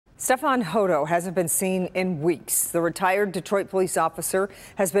Stephon Hodo hasn't been seen in weeks. The retired Detroit police officer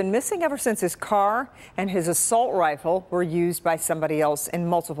has been missing ever since his car and his assault rifle were used by somebody else in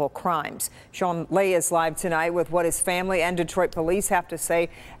multiple crimes. Sean Lay is live tonight with what his family and Detroit police have to say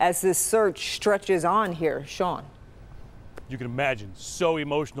as this search stretches on here. Sean. You can imagine, so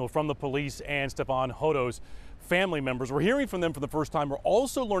emotional from the police and Stephon Hodo's family members. We're hearing from them for the first time. We're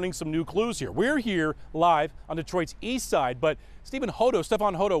also learning some new clues here. We're here live on Detroit's east side, but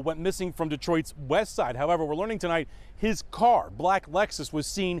Stephon Hodo went missing from Detroit's west side. However, we're learning tonight his car, black Lexus, was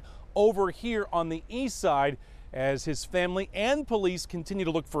seen over here on the east side as his family and police continue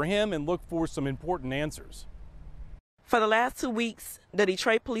to look for him and look for some important answers. For the last 2 weeks, the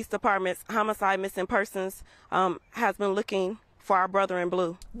Detroit Police Department's homicide missing persons has been looking for our brother in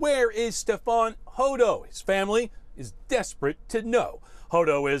blue. Where is Stephon Hodo? His family is desperate to know.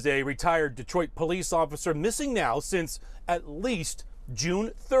 Hodo is a retired Detroit police officer missing now since at least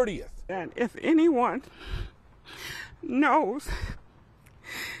June 30th. And if anyone knows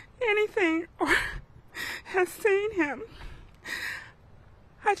anything or has seen him,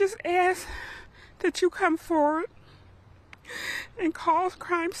 I just ask that you come forward and call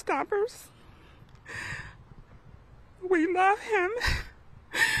Crime Stoppers. We love him,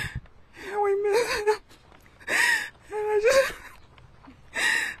 and we miss him, and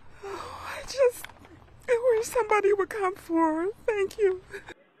I wish somebody would come forward. Thank you.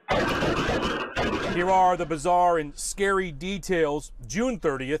 Here are the bizarre and scary details. June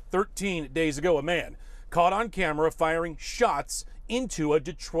 30th, 13 days ago, a man caught on camera firing shots into a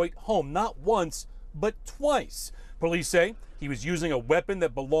Detroit home, not once, but twice. Police say he was using a weapon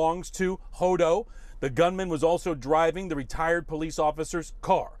that belongs to Hodo. The gunman was also driving the retired police officer's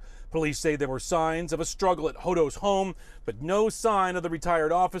car. Police say there were signs of a struggle at Hodo's home, but no sign of the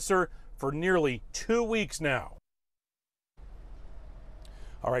retired officer for nearly 2 weeks now.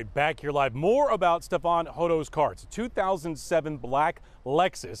 All right, back here live. More about Stephon Hodo's car. It's a 2007 black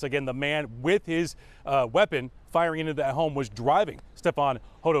Lexus. Again, the man with his weapon firing into that home was driving Stephon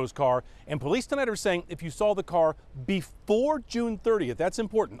Hodo's car. And police tonight are saying if you saw the car before June 30th, that's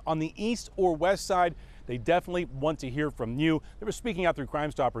important, on the east or west side, they definitely want to hear from you. They were speaking out through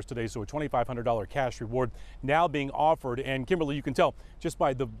Crime Stoppers today, so a $2,500 cash reward now being offered. And Kimberly, you can tell just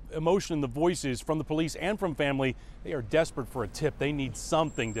by the emotion in the voices from the police and from family, they are desperate for a tip. They need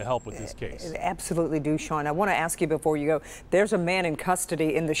something to help with this case. They absolutely do, Sean. I want to ask you before you go, there's a man in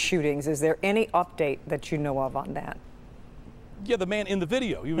custody in the shootings. Is there any update that you know of on that? Yeah, the man in the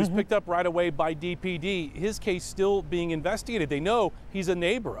video. He was picked up right away by DPD. His case still being investigated. They know he's a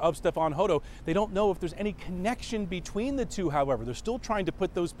neighbor of Stephon Hodo. They don't know if there's any connection between the two, however. They're still trying to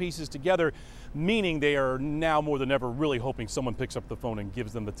put those pieces together, meaning they are now more than ever really hoping someone picks up the phone and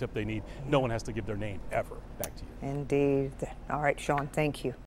gives them the tip they need. No one has to give their name ever. Back to you. Indeed. All right, Sean, thank you.